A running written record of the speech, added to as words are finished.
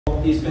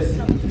for a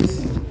specific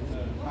reason.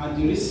 And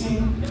the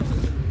reason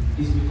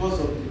is because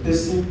of the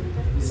person,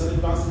 the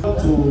celebrant,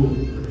 to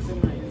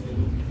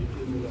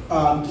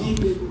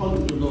give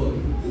unto the Lord.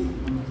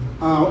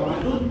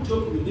 I don't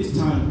joke with this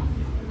time.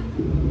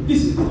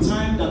 This is the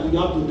time that we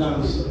have to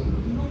dance.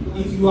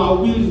 If you are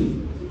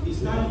willing,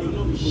 it's time you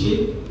know to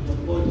shake your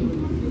body.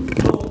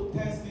 No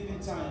Thanksgiving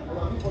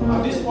time.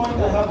 At this point,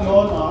 I have the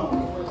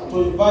honor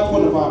to invite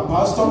one of our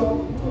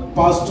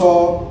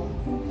Pastor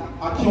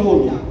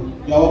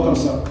Akinwomi. You are welcome,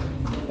 sir.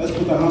 Let's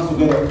put our hands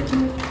together.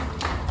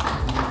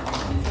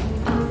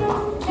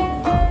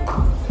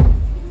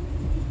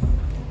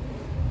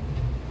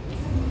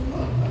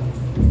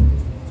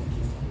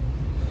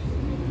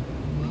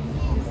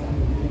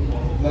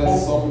 Let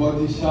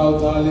somebody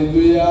shout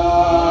hallelujah.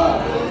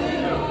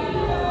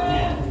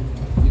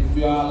 If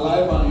you are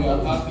alive and you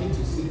are happy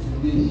to see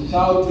today,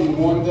 shout a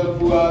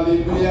wonderful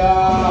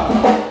hallelujah.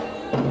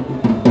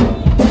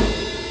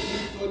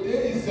 If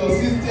today is your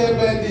sister's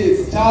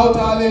birthday, shout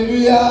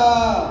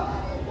hallelujah.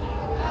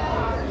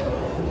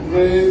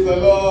 Praise the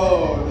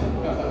Lord.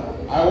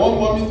 I want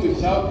mommy to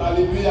shout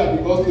hallelujah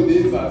because today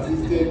is her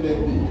sister's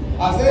birthday.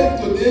 I said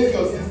if today is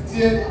your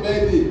sister's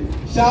birthday,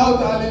 shout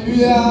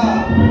hallelujah.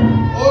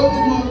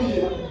 Holy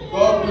mommy,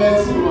 God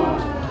bless you,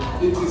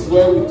 man. It is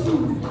well with you.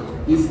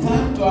 It's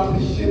time to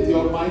appreciate the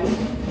Almighty,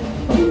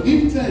 to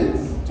give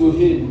thanks to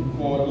Him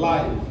for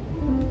life.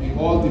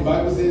 Because the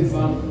Bible says in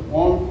Psalm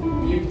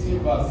 150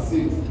 verse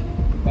 6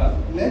 that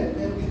let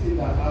everything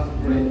that has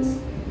breath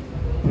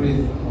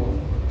praise the Lord.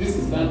 This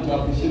is time to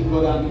appreciate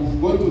God,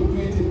 and we're going to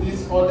do it in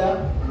this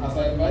order as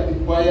I invite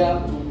the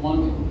choir to the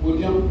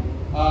podium.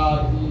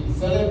 The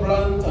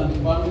celebrant and the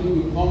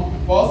family will come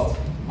first,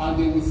 and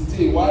they will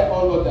stay while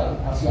all others,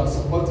 as you are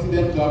supporting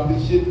them to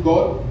appreciate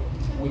God,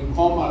 will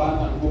come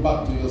around and go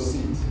back to your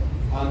seat.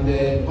 And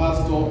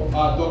Pastor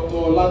Dr.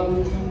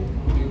 Olagunju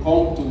will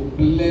come to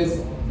bless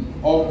the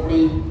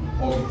offering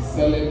of the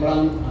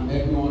celebrant and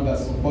everyone that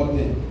support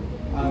them.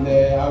 And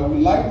I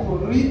would like to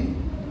read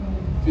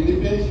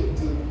Philippians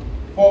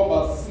 4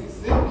 verse 6.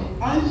 Say, be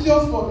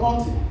anxious for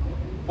nothing,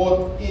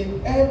 but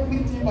in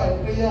everything by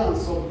prayer and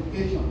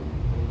supplication.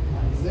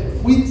 And he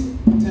said,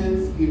 with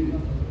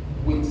thanksgiving.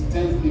 With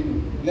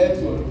thanksgiving,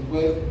 let your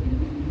request be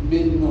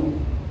made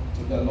known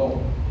to the Lord.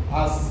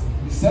 As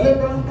the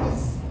celebrant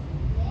is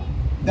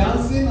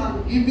dancing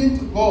and giving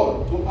to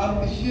God to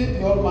appreciate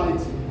the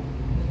Almighty,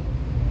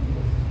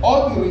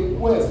 all the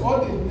requests,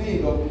 all the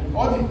need,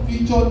 all the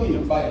future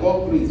need by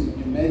God's grace will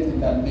be met in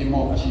the name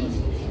of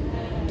Jesus.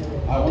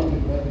 I want to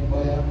invite the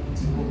choir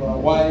to over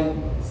while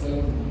the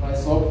celebrant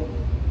rise up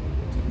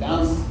to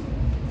dance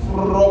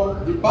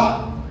from the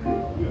back.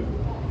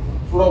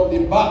 From the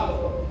back.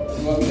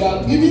 We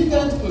are giving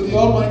thanks to the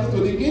Almighty, to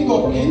the King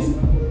of Kings,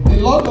 the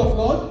Lord of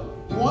Lords,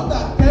 the one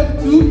that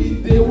kept you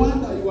in day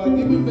 1 that you are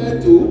giving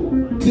birth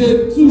to,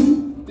 day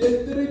 2,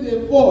 day 3,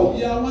 day 4,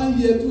 year 1,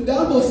 year 2,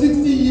 down to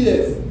 60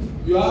 years.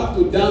 You have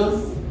to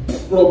dance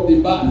from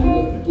the back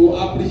to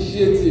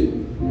appreciate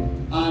Him.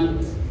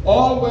 And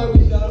all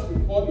well-wishers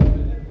will follow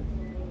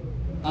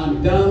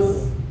and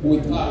dance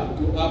with her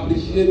to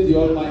appreciate the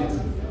Almighty.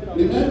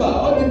 Remember,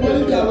 all the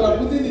money that we are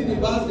putting in the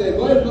basket,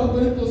 God is not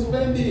going to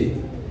spend it.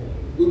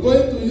 We're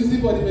going to use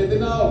it for the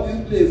maintenance of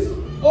this place.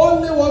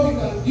 Only what we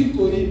can give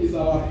to Him is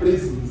our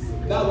praises.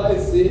 That's why I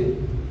say,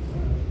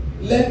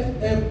 let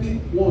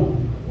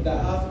everyone that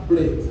has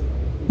breath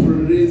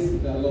praise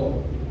the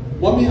Lord.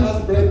 Mommy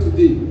has breath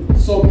today.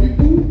 Some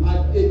people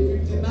at age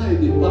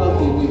 59, they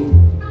pass away.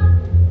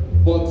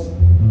 But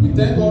we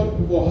thank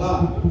God for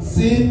her.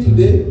 Seeing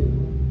today,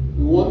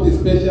 we want a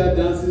special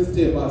dancing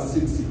step at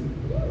 60.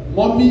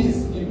 Mommy,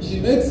 if she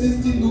makes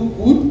 60 look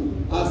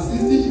good, at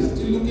 60 she's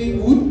still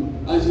looking good,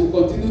 and she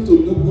will continue to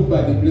look good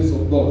by the grace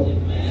of God.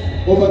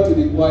 Amen. Over to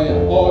the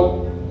choir.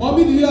 Or,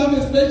 mommy, do you have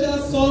a special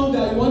song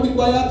that you want the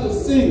choir to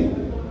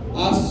sing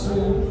as to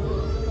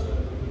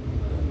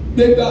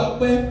take our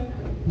way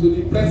to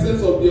the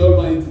presence of the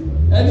Almighty?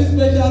 Any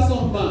special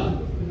song, man?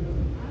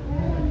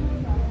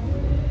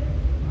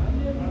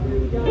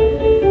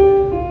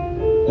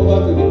 Over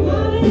to the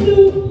choir.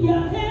 Hallelujah.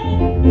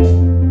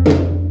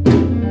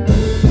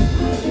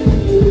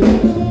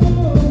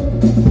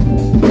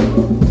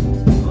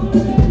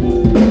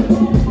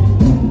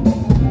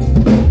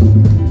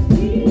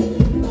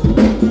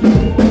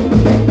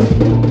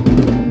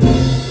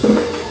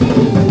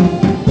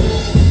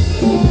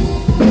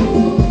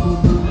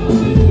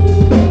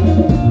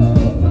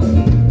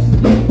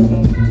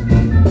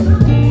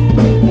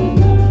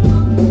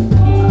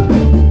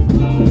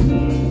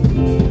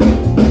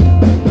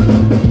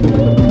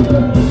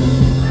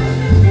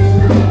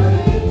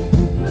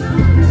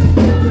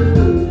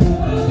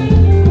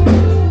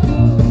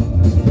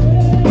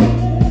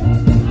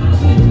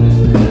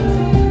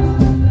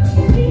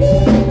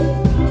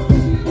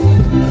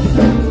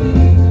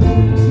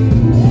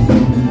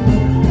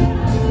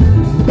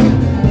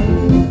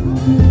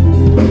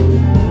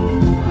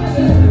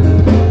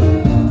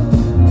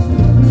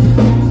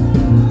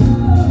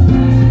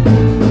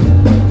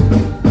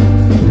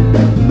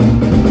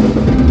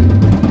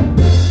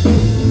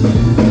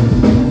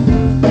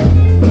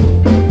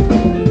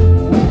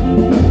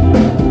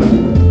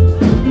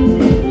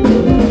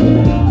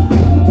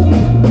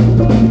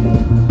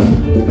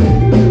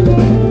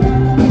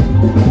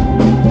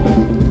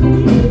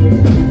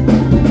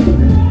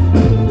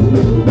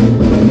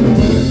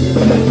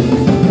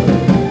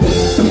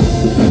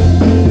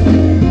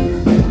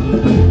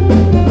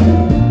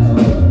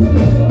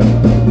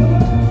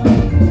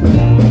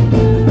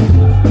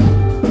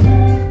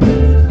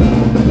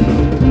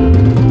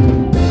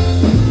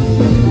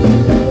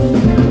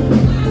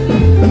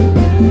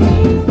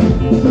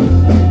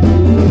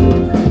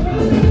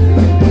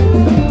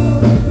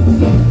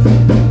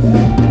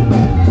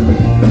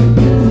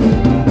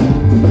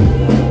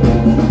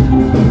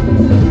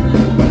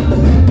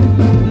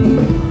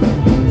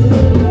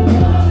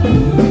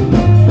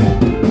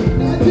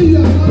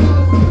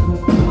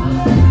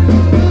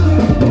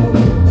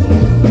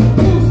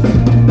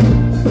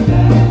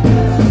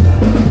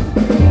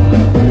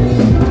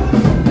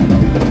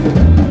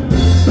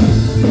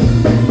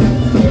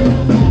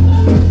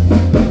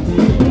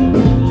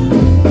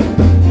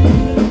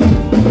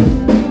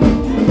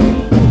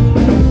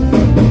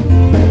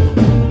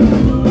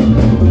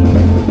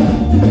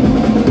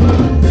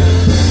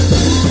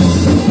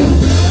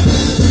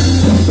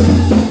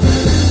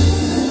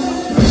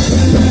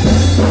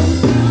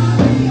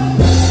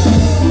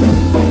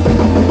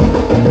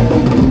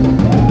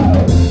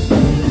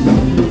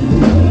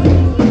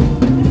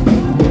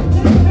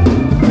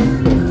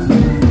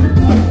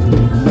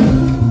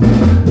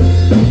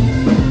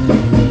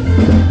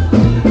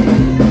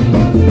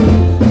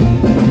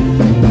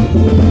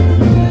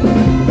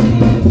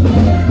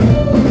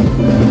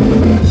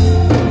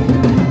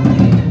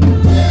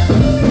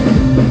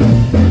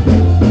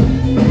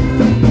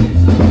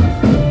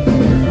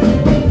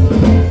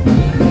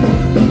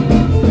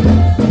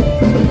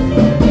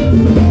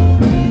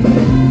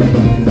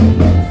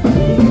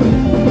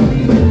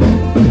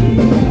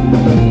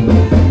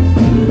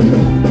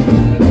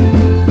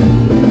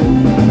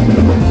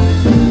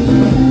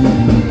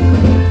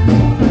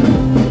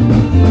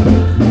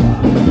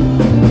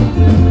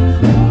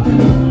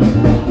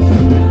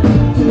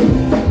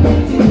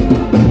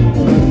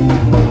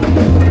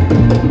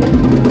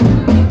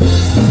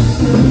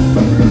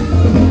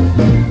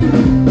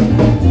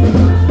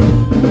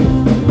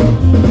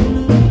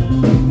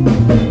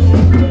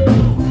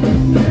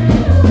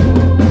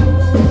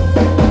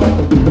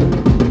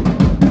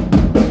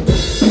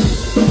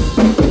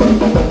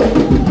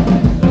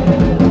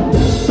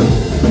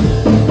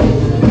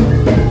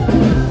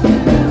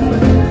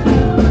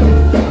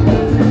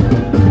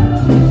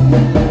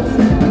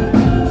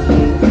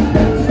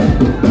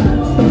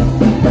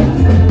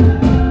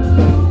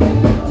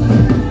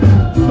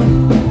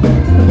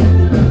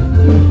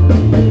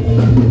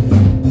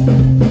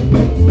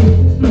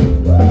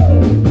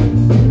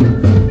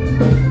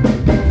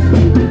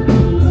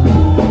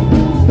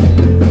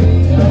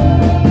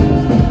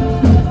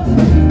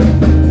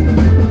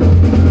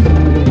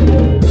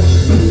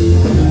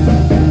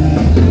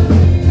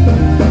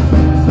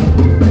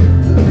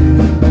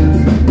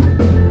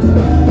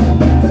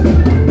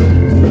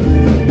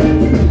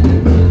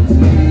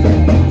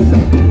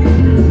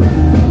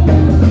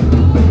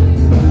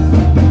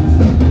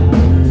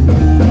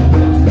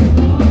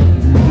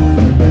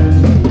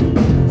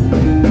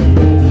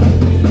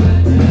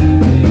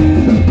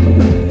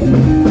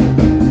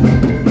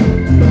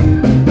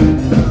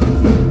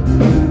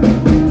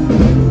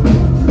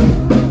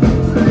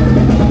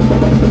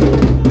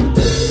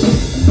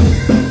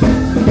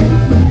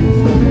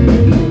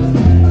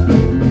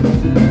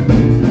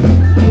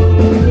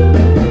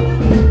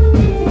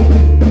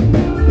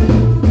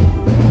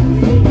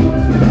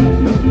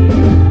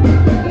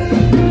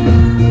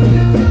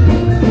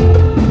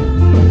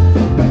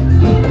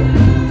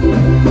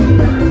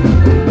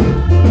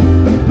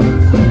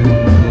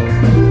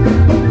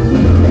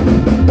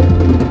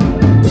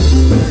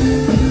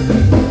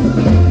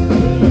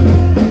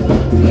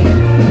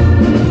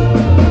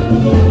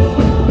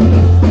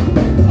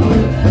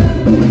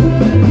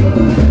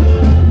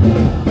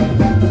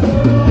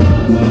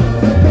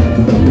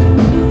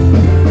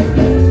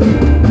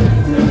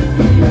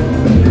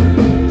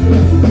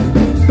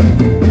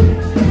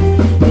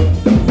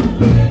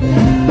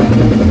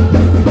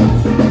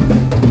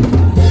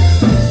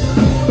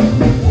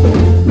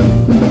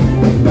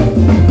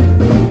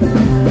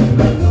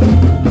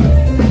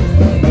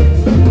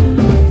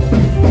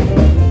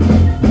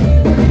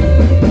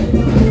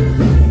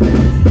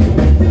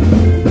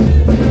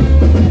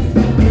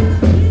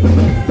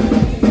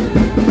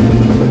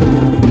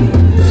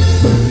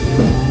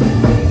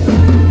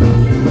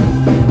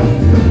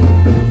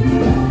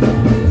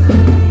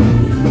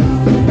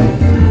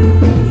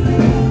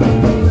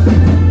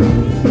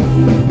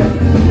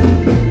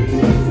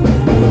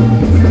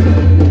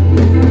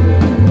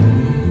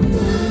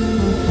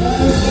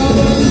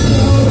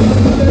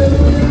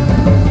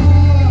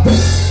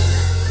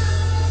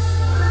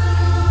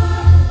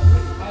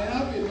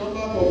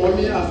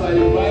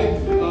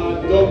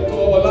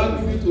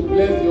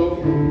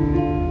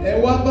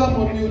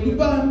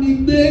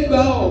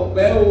 gbégbá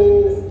ọ̀pẹ o.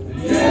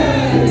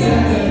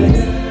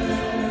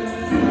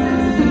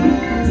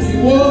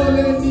 Ìwọ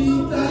lè ní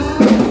ta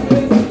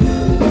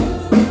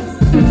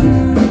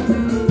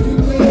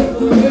ìwé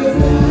kò lè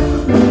wá.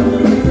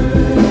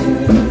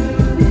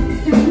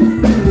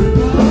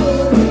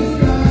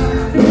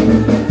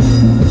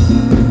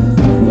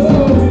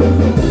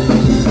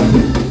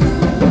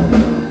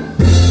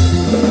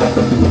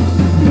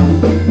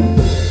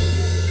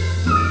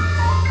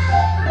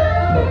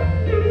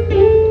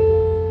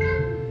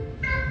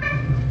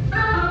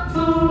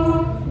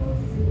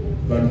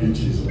 Thank you,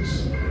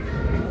 Jesus.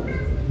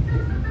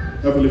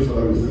 Heavenly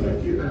Father, we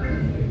thank you.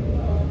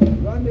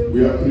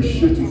 We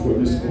appreciate you for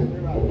this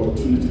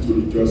opportunity to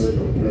rejoice in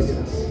your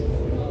presence.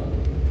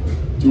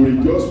 To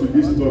rejoice with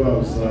this daughter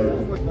of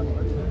Zion.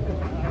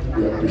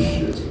 We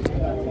appreciate you.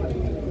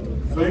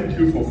 Thank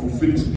you for fulfilling